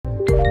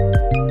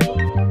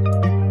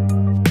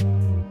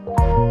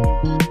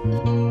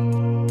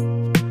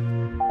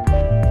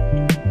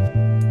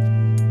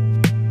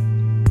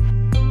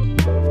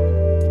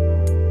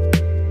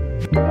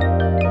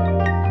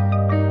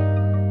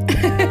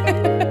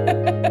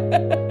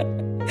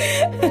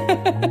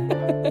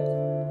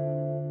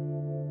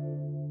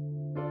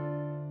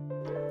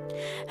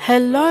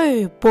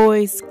Hello,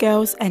 boys,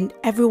 girls, and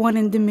everyone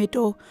in the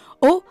middle,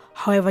 or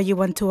however you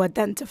want to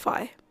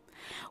identify.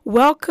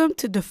 Welcome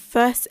to the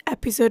first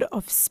episode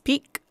of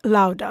Speak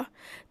Louder,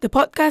 the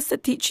podcast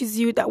that teaches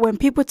you that when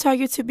people tell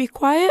you to be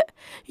quiet,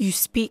 you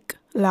speak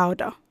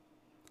louder.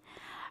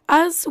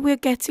 As we're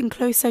getting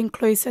closer and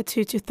closer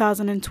to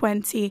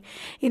 2020,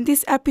 in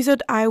this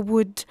episode, I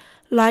would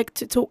like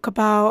to talk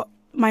about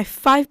my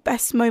 5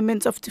 best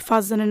moments of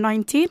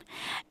 2019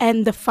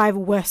 and the 5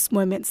 worst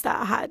moments that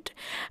I had.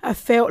 I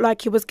felt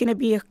like it was going to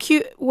be a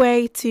cute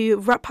way to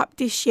wrap up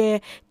this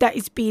year that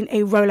has been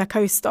a roller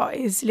coaster.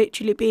 It's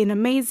literally been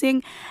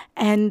amazing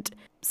and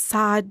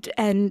sad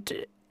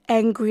and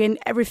angry and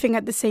everything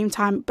at the same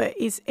time, but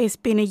it's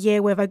been a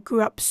year where I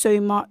grew up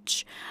so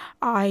much.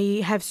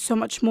 I have so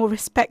much more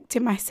respect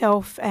in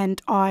myself,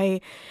 and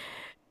I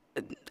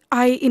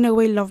in a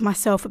way love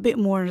myself a bit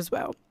more as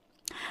well.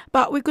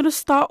 But we're going to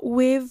start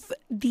with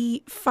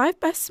the 5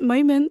 best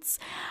moments.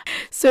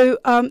 So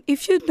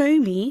if you know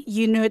me,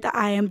 you know that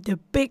I am the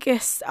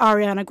biggest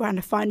Ariana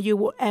Grande fan you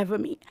will ever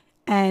meet.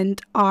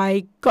 And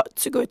I got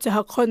to go to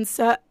her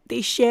concert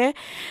this year,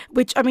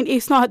 which, I mean,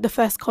 it's not the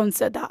first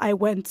concert that I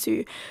went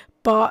to.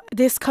 But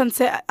this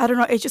concert, I don't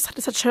know, it just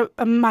had such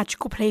a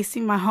magical place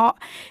in my heart,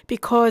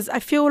 because I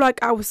feel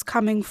like I was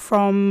coming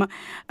from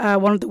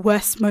one of the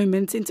worst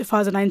moments in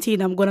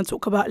 2019 I'm going to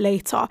talk about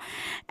later.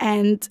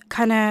 And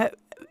kind of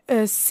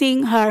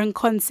seeing her in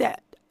concert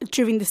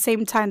during the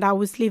same time that I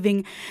was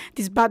living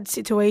this bad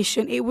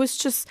situation, it was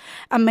just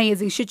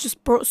amazing. She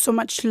just brought so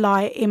much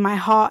light in my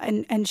heart,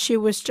 and she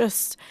was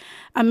just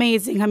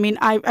amazing. I mean,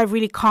 I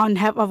really can't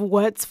have other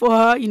words for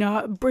her. You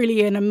know,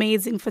 brilliant,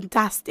 amazing,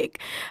 fantastic,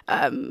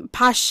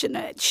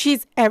 passionate.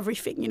 She's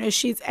everything, you know,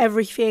 she's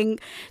everything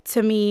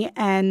to me.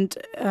 And,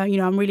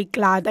 I'm really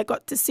glad I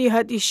got to see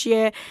her this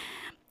year.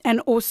 And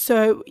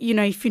also, you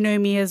know, if you know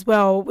me as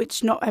well,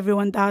 which not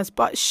everyone does,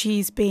 but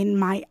she's been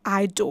my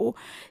idol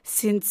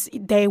since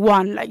day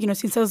one. Like, you know,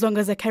 since as long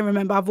as I can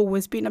remember, I've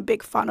always been a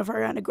big fan of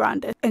Ariana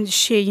Grande. And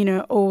she, you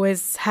know,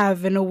 always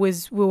have and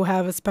always will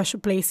have a special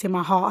place in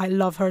my heart. I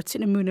love her to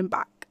the moon and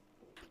back.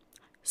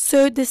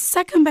 So the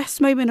second best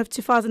moment of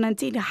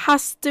 2019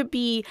 has to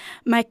be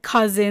my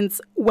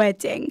cousin's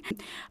wedding.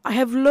 I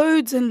have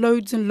loads and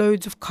loads and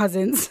loads of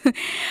cousins.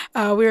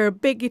 We're a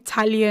big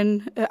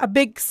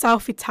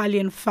South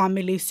Italian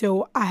family.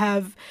 So I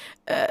have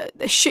a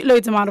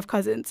shitloads amount of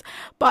cousins.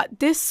 But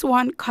this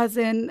one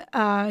cousin,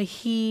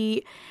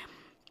 he's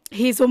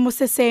almost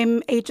the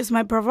same age as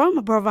my brother.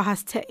 My brother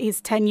is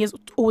 10 years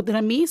older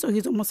than me, so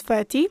he's almost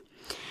 30.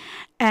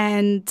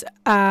 And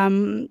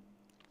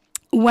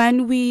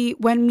when me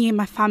and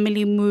my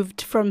family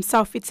moved from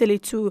South Italy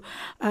to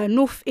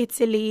North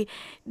Italy,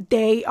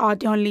 they are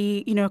the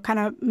only, you know, kind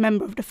of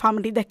member of the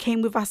family that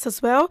came with us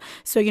as well.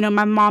 So, you know,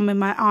 my mom and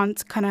my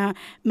aunt kind of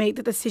made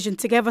the decision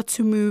together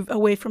to move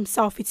away from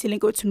South Italy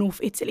and go to North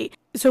Italy.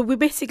 So we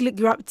basically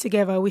grew up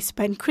together. We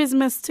spent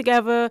Christmas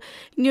together,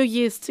 New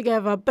Year's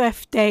together,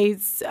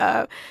 birthdays,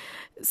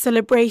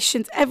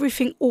 celebrations,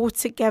 everything all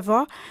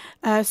together.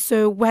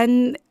 So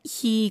when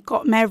he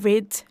got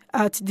married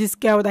to this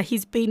girl that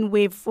he's been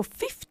with for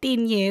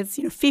 15 years,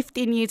 you know,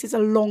 15 years is a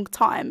long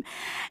time.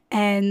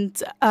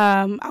 And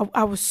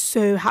I was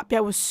so happy. I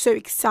was so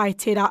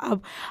excited.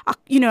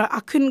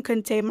 I couldn't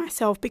contain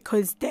myself,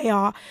 because they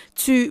are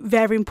 2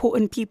 very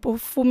important people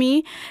for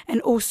me.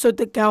 And also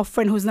the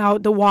girlfriend, who's now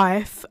the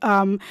wife,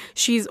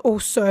 she's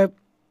also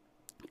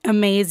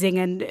amazing,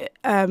 and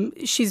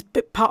she's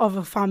part of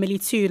a family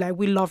too. Like,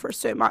 we love her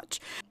so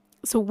much.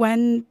 So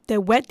when the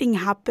wedding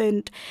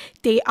happened,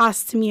 they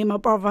asked me and my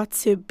brother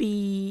to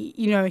be,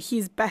 you know,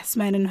 his best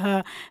man and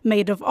her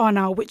maid of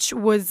honor, which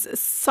was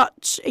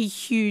such a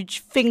huge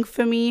thing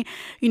for me.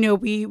 You know,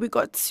 we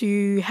got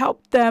to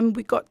help them.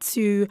 We got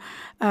to,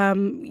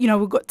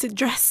 we got to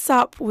dress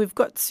up. We've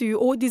got to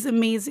all these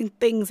amazing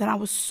things. And I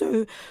was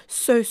so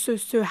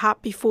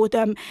happy for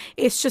them.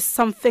 It's just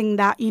something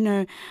that, you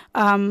know,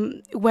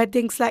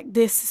 weddings like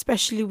this,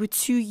 especially with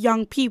 2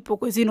 young people,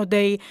 because, you know,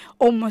 they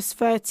almost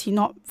 30,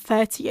 not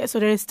 30 years, so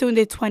they're still in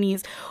their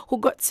 20s, who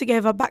got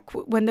together back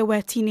when they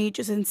were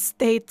teenagers and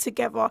stayed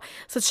together.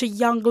 Such a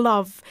young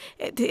love.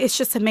 It's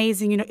just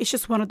amazing. You know, it's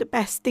just one of the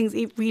best things.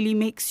 It really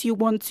makes you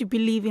want to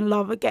believe in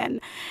love again.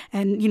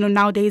 And, you know,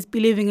 nowadays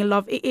believing in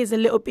love, it is a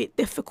little bit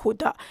difficult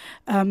that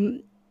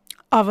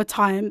other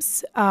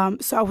times.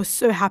 So I was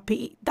so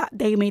happy that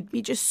they made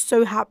me just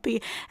so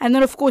happy. And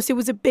then, of course, it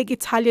was a big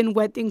Italian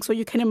wedding, so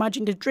you can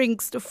imagine the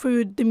drinks, the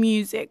food, the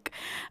music,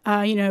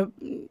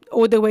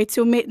 all the way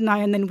till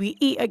midnight, and then we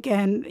eat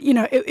again. You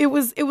know, it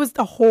was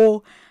the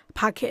whole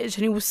package,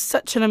 and it was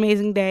such an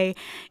amazing day.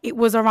 It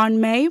was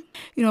around May.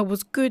 You know, it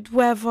was good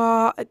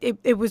weather.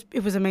 It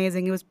was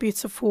amazing. It was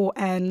beautiful,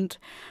 and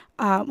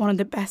one of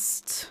the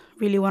best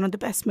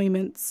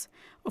moments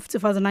of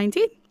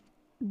 2019.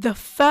 The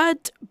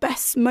third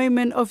best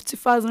moment of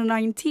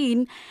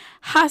 2019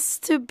 has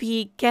to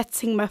be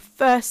getting my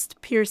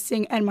first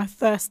piercing and my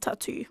first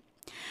tattoo.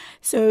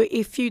 So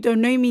if you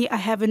don't know me, I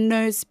have a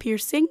nose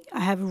piercing,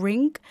 I have a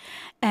ring,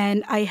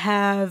 and I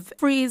have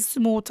 3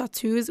 small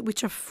tattoos,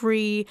 which are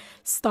 3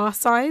 star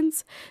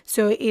signs.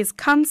 So it is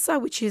Cancer,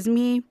 which is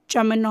me,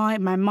 Gemini,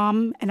 my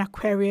mum, and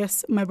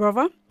Aquarius, my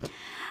brother.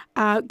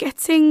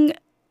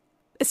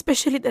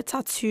 Especially the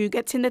tattoo,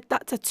 getting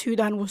that tattoo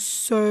done was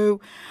so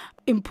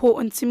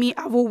important to me.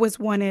 I've always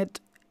wanted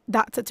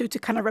that tattoo to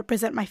kind of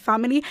represent my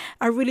family.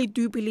 I really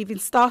do believe in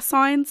star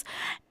signs,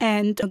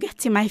 and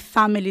getting my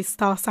family's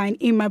star sign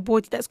in my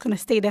body that's going to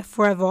stay there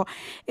forever.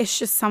 It's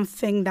just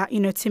something that,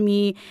 to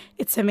me,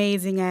 it's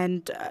amazing,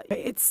 and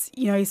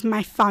it's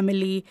my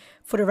family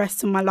for the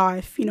rest of my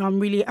life. I'm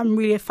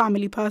really a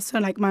family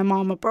person. Like my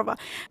mom, my brother,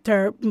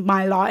 they're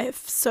my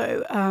life.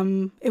 So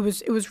it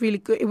was really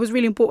good. It was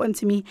really important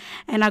to me,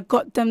 and I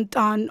got them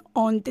done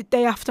on the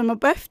day after my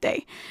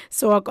birthday.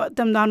 So I got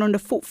them done on the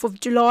 4th of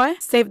July.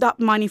 Saved up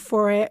money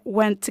for it.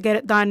 Went to get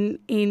it done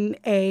in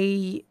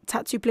a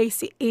tattoo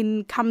place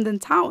in Camden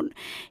Town.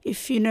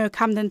 If you know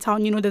Camden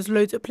Town, there's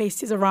loads of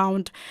places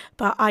around,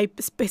 but I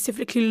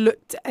specifically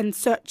looked and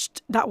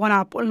searched that one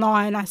up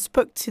online. I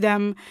spoke to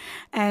them,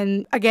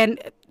 and again,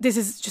 this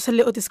is just a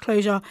little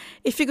disclosure.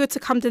 If you go to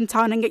Camden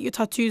Town and get your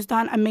tattoos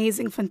done,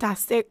 amazing,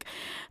 fantastic.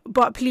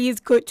 But please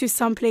go to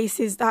some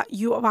places that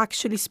you have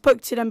actually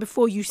spoke to them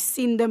before, you've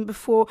seen them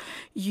before,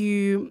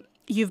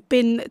 you've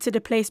been to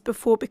the place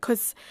before,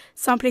 because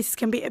some places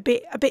can be a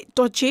bit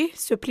dodgy.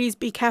 So please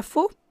be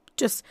careful.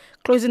 Just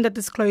closing the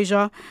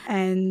disclosure.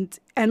 And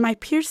my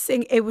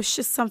piercing, it was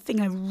just something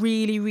I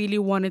really, really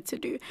wanted to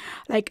do.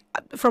 Like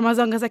from as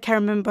long as I can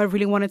remember, I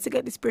really wanted to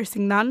get this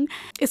piercing done.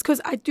 It's because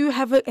I do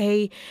have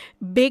a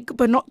big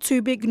but not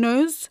too big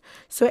nose,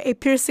 so a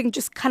piercing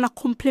just kind of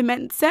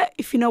complements it,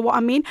 if you know what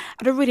I mean.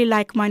 I don't really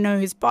like my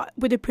nose, but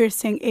with a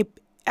piercing,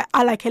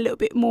 I like a little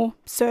bit more.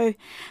 So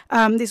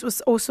this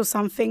was also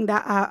something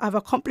that I've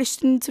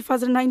accomplished in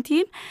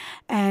 2019,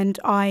 and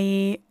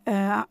I'm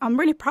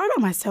really proud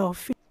of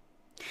myself.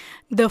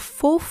 The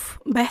 4th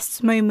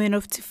best moment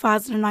of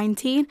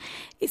 2019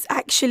 is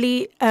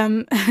actually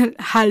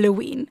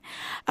Halloween.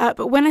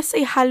 But when I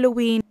say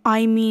Halloween,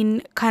 I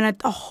mean kind of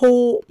the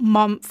whole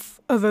month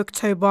of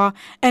October,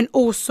 and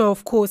also,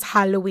 of course,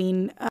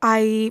 Halloween.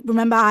 I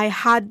remember I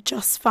had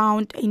just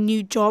found a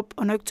new job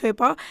on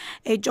October,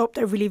 a job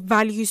that really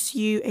values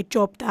you, a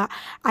job that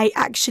I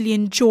actually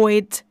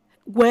enjoyed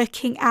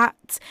working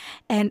at,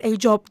 and a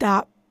job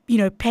that,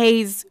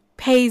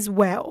 pays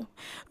well,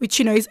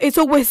 which it's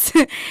always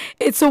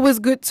it's always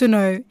good to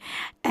know.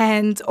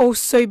 And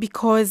also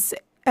because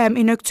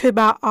in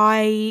October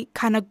I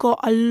kind of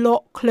got a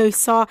lot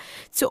closer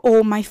to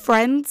all my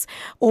friends,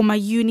 all my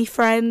uni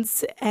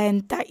friends,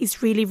 and that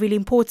is really, really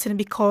important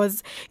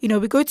because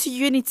we go to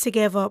uni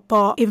together,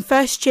 but in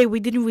first year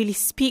we didn't really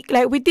speak.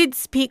 Like we did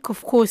speak,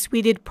 of course,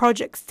 we did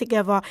projects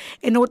together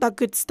and all that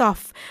good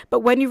stuff,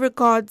 but when it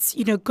regards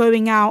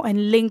going out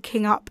and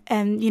linking up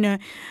and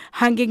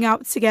hanging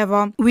out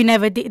together, we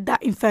never did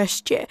that in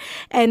first year.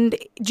 And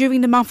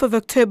during the month of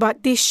October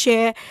this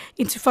year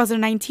in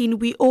 2019,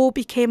 we all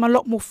became a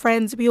lot more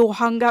friends. We all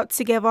hung out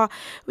together.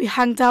 We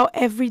hung out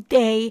every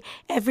day,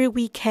 every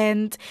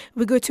weekend.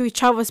 We go to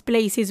each other's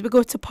places. We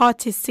go to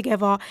parties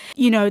together.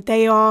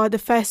 They are the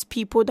first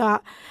people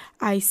that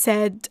I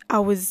said I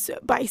was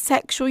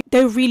bisexual.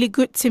 They're really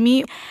good to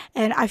me,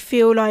 and I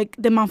feel like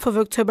the month of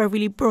October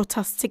really brought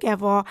us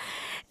together.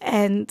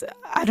 And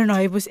I don't know,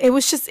 it was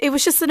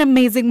just an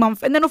amazing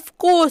month. And then of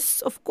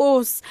course,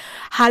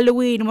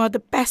 Halloween, one of the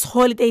best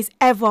holidays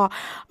ever.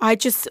 I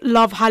just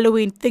love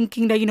Halloween,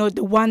 thinking that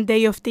the one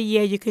day of the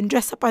year you can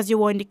dress up as you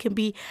want, you can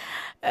be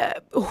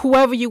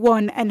whoever you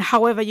want and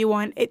however you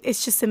want.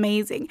 It's just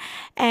amazing.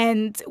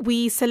 And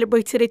we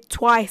celebrated it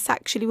twice,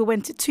 actually. We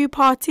went to 2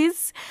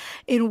 parties.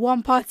 In one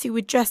party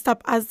we dressed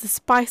up as the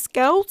Spice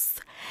Girls,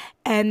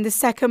 and the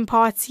second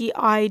party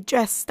I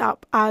dressed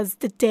up as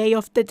the Day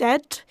of the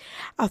Dead.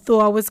 I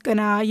thought I was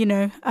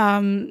gonna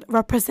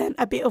represent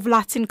a bit of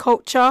Latin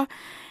culture.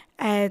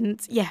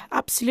 And yeah,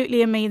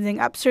 absolutely amazing,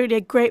 absolutely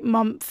a great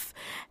month,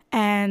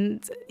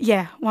 and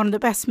yeah, one of the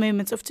best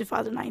moments of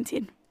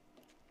 2019.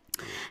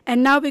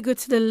 And now we go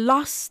to the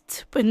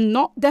last, but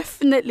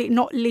definitely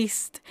not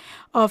least,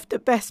 of the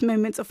best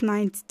moments of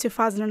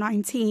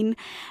 2019,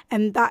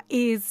 and that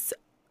is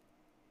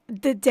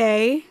the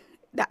day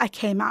that I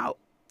came out.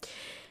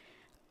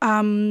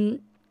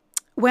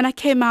 When I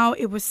came out,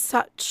 it was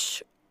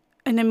such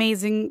an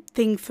amazing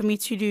thing for me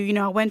to do.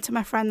 I went to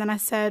my friend and I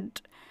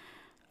said,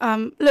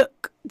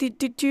 look,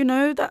 did you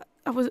know that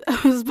I was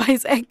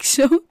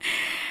bisexual?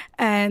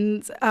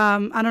 And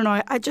I don't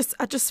know, I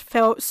just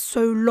felt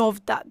so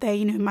loved that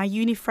day. My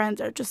uni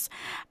friends are just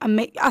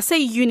amazing. I say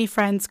uni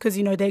friends because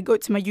they go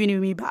to my uni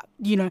with me, but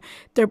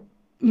they're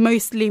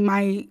mostly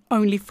my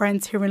only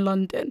friends here in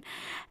London,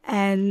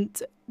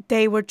 and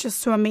they were just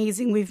so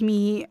amazing with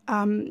me.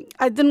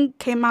 I didn't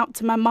came out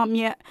to my mum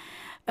yet.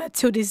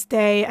 Till this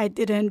day I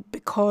didn't,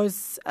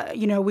 because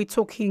we're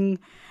talking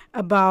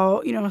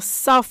about a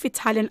South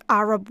Italian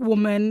Arab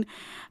woman.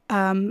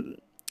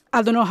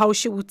 I don't know how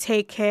she will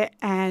take it,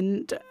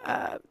 and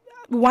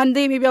one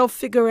day maybe I'll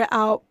figure it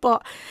out.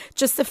 But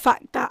just the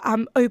fact that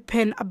I'm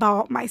open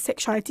about my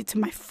sexuality to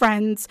my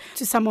friends,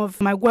 to some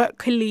of my work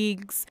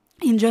colleagues,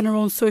 in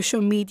general on social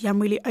media,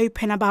 I'm really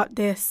open about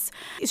this.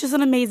 It's just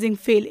an amazing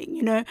feeling,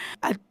 you know.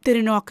 I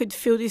didn't know I could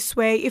feel this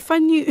way. If I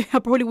knew, I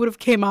probably would have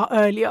came out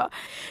earlier.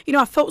 You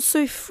know, I felt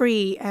so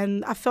free,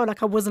 and I felt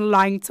like I wasn't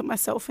lying to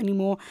myself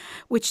anymore,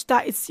 which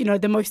that is, you know,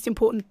 the most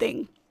important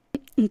thing.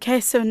 Okay,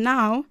 so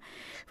now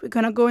we're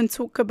going to go and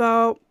talk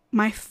about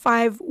my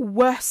 5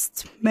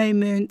 worst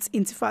moments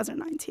in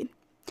 2019.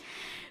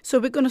 So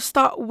we're going to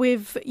start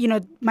with, you know,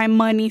 my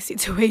money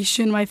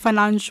situation, my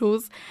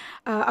financials.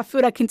 I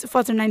feel like in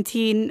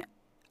 2019,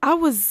 I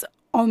was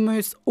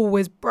almost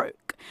always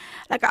broke.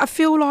 Like, I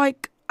feel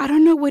like, I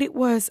don't know what it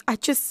was.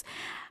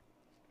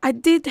 I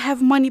did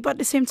have money, but at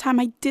the same time,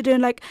 I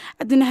didn't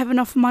have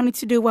enough money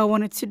to do what I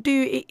wanted to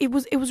do. It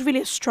was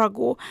really a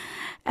struggle.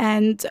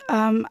 And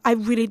I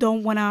really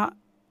don't want to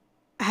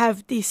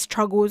have these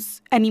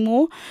struggles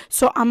anymore.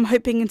 So I'm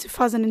hoping in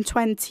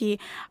 2020,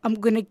 I'm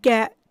going to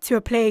get to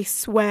a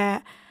place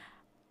where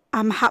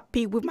I'm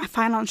happy with my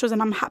financials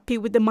and I'm happy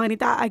with the money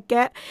that I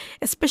get,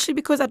 especially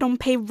because I don't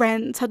pay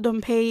rent, I don't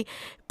pay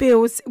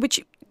bills,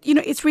 which, you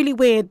know, it's really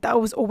weird that I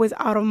was always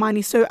out of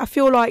money. So I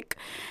feel like,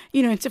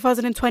 you know,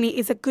 2020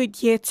 is a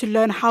good year to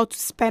learn how to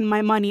spend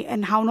my money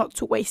and how not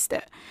to waste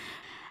it.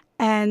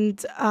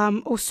 And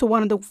also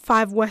one of the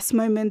 5 worst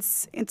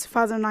moments in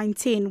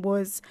 2019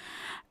 was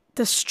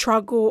the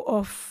struggle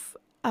of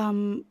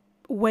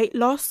weight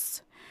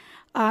loss.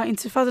 In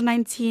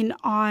 2019,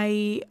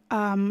 I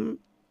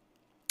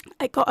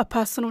got a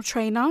personal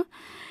trainer,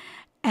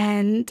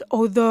 and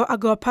although I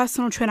got a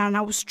personal trainer and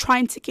I was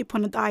trying to keep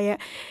on a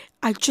diet,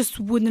 I just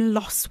wouldn't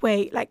lose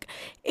weight. Like,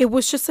 it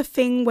was just a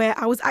thing where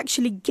I was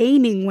actually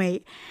gaining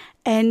weight,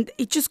 and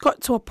it just got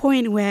to a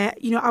point where,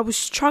 you know, I was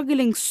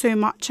struggling so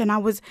much, and I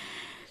was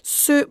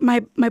so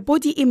my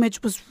body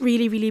image was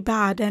really, really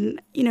bad,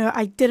 and, you know,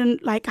 I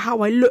didn't like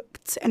how I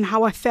looked and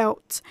how I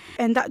felt,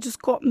 and that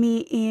just got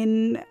me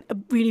in a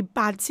really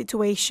bad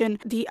situation.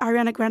 The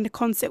Ariana Grande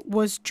concert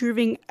was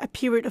during a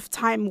period of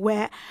time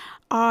where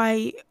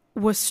I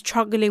was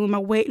struggling with my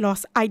weight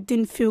loss. I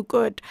didn't feel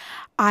good.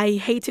 I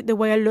hated the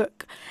way I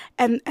look,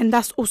 and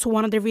that's also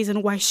one of the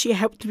reasons why she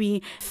helped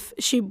me.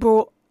 She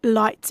brought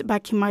light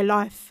back in my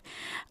life,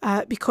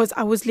 because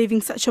I was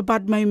living such a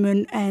bad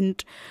moment,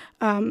 and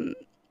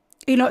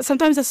you know,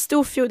 sometimes I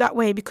still feel that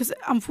way because,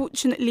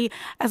 unfortunately,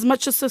 as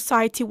much as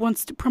society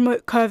wants to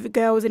promote curvy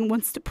girls and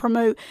wants to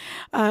promote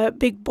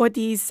big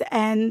bodies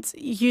and,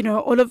 you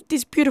know, all of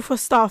this beautiful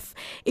stuff,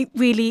 it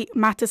really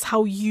matters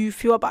how you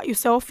feel about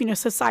yourself. You know,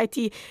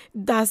 society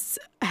does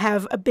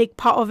have a big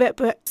part of it,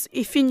 but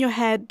if in your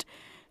head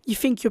you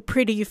think you're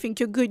pretty, you think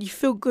you're good, you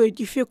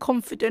feel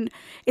confident,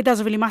 it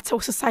doesn't really matter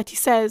what society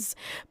says.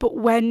 But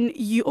when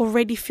you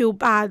already feel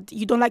bad,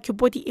 you don't like your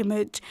body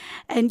image,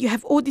 and you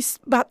have all these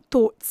bad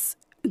thoughts,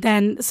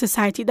 then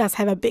society does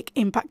have a big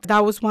impact.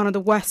 That was one of the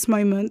worst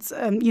moments,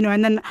 you know,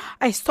 and then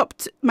I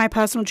stopped my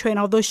personal trainer,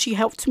 although she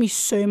helped me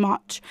so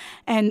much,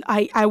 and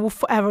I will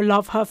forever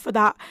love her for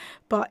that.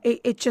 But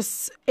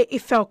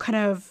it felt kind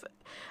of,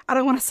 I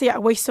don't want to say a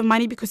waste of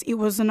money, because it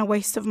wasn't a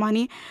waste of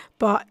money,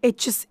 but it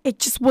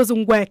just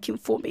wasn't working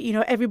for me. You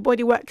know,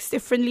 everybody works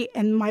differently,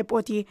 and my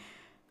body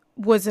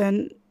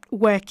wasn't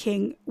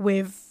working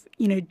with,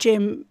 you know,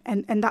 gym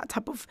and that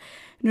type of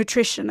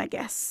nutrition, I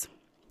guess.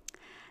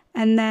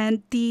 And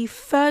then the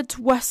 3rd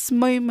worst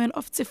moment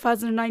of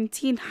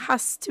 2019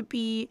 has to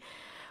be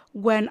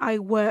when I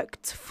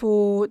worked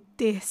for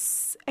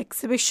this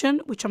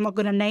exhibition, which I'm not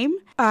going to name.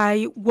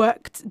 I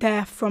worked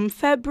there from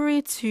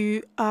February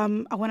to,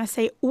 I want to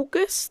say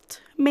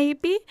August,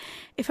 maybe,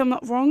 if I'm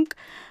not wrong.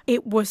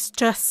 It was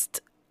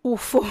just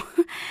awful.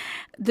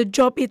 The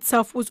job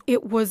itself was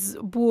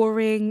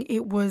boring.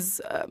 It was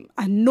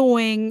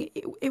annoying.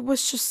 It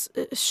was just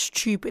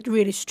stupid,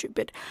 really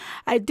stupid.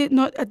 I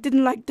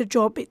didn't like the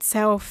job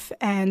itself,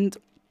 and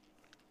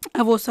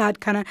I've also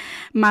had kind of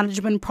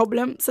management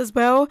problems as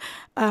well.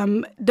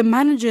 The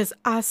managers,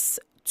 as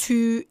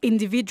to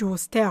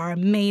individuals, they are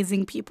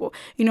amazing people.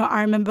 You know,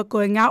 I remember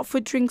going out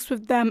for drinks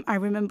with them. I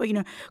remember, you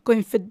know,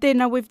 going for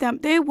dinner with them.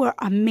 They were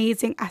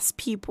amazing as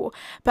people.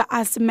 But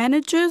as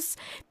managers,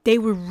 they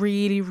were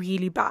really,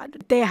 really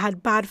bad. They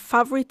had bad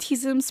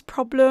favoritisms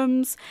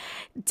problems.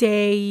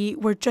 They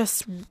were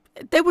just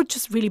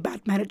really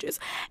bad managers.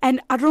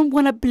 And I don't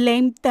want to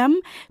blame them,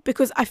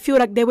 because I feel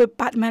like they were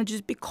bad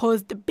managers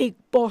because the big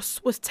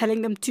boss was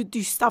telling them to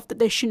do stuff that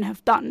they shouldn't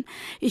have done,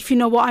 if you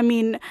know what I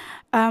mean.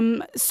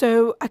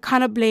 So I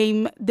kind of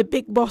blame the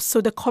big boss,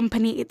 so the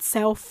company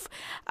itself.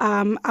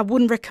 I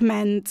wouldn't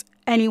recommend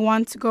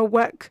anyone to go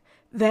work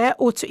there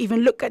or to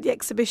even look at the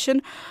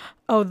exhibition,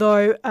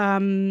 although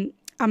I'm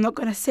not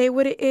going to say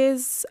what it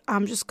is.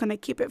 I'm just going to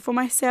keep it for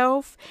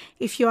myself.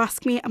 If you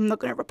ask me, I'm not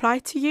going to reply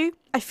to you.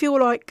 I feel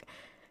like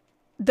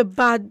the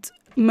bad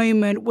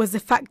moment was the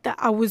fact that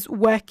I was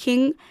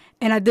working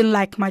and I didn't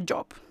like my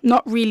job.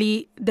 Not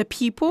really the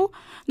people,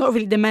 not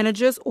really the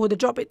managers or the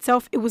job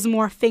itself. It was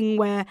more a thing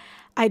where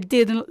I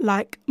didn't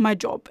like my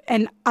job.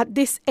 And at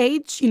this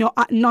age,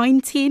 at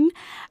 19,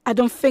 I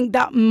don't think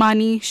that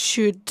money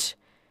should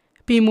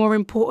be more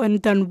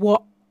important than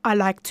what I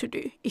like to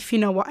do, if you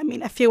know what I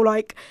mean. I feel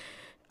like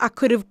I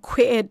could have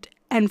quitted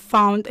and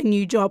found a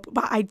new job,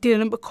 but I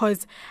didn't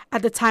because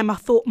at the time I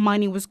thought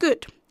money was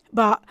good.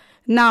 But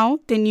now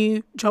the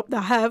new job that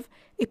I have,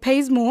 it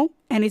pays more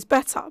and it's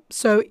better.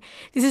 So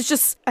this is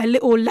just a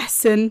little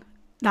lesson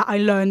that I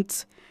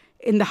learned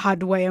in the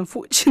hard way,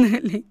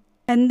 unfortunately.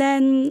 And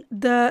then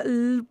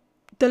the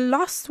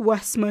last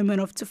worst moment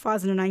of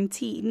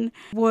 2019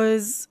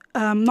 was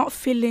not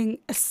feeling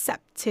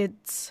accepted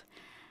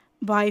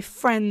by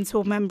friends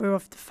or members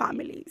of the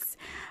families.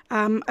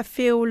 I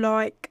feel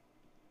like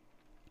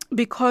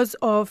because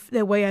of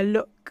the way I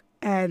look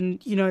and,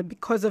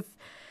 because of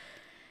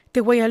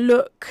the way I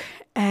look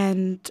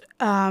and,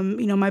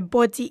 my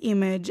body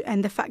image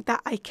and the fact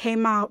that I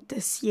came out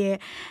this year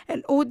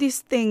and all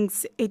these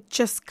things, it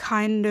just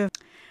kind of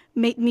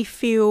made me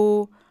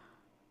feel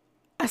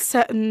a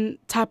certain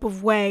type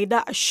of way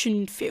that I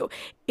shouldn't feel.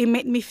 It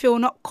made me feel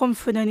not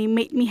confident. It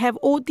made me have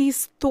all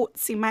these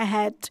thoughts in my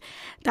head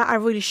that I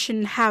really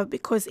shouldn't have,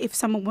 because if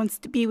someone wants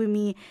to be with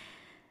me,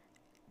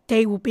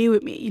 they will be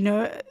with me,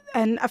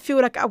 and I feel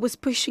like I was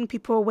pushing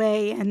people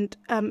away. And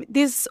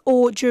this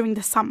all during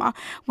the summer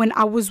when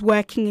I was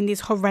working in this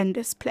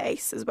horrendous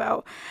place as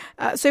well.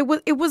 So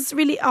it was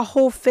really a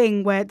whole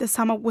thing where the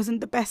summer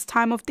wasn't the best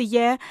time of the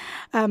year.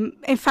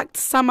 In fact,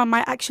 summer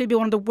might actually be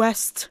one of the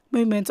worst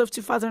moments of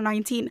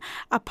 2019,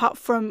 apart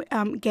from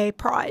Gay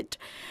Pride.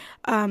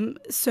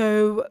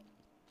 So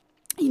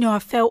I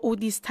felt all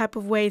these type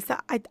of ways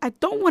that I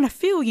don't want to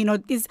feel,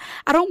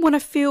 I don't want to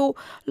feel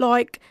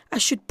like I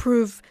should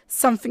prove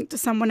something to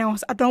someone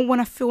else. I don't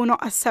want to feel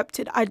not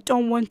accepted. I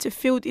don't want to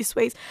feel these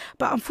ways.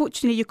 But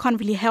unfortunately, you can't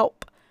really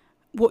help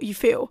what you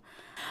feel.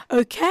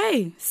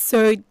 Okay,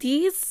 so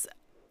these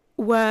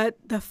were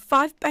the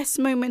 5 best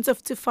moments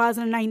of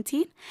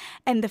 2019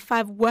 and the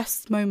 5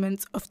 worst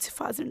moments of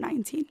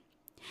 2019.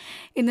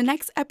 In the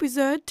next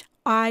episode,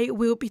 I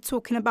will be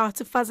talking about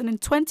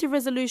 2020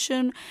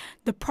 resolution,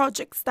 the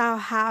projects that I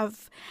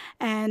have,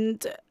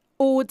 and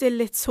all the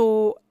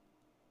little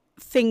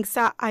things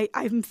that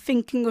I'm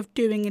thinking of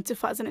doing in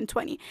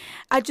 2020.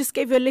 I just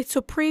gave you a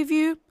little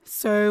preview,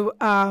 so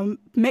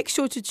make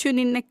sure to tune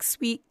in next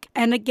week.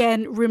 And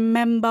again,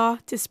 remember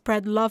to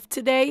spread love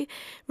today.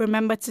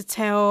 Remember to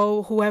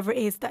tell whoever it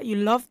is that you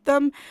love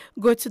them.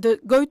 Go to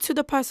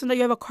the person that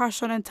you have a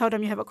crush on and tell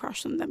them you have a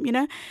crush on them,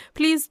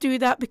 Please do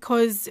that,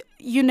 because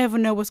you never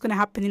know what's going to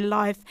happen in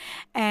life.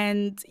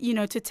 And,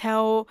 to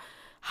tell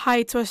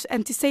hi to us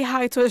and to say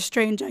hi to a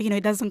stranger,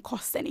 it doesn't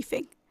cost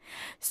anything.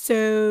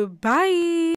 So, bye.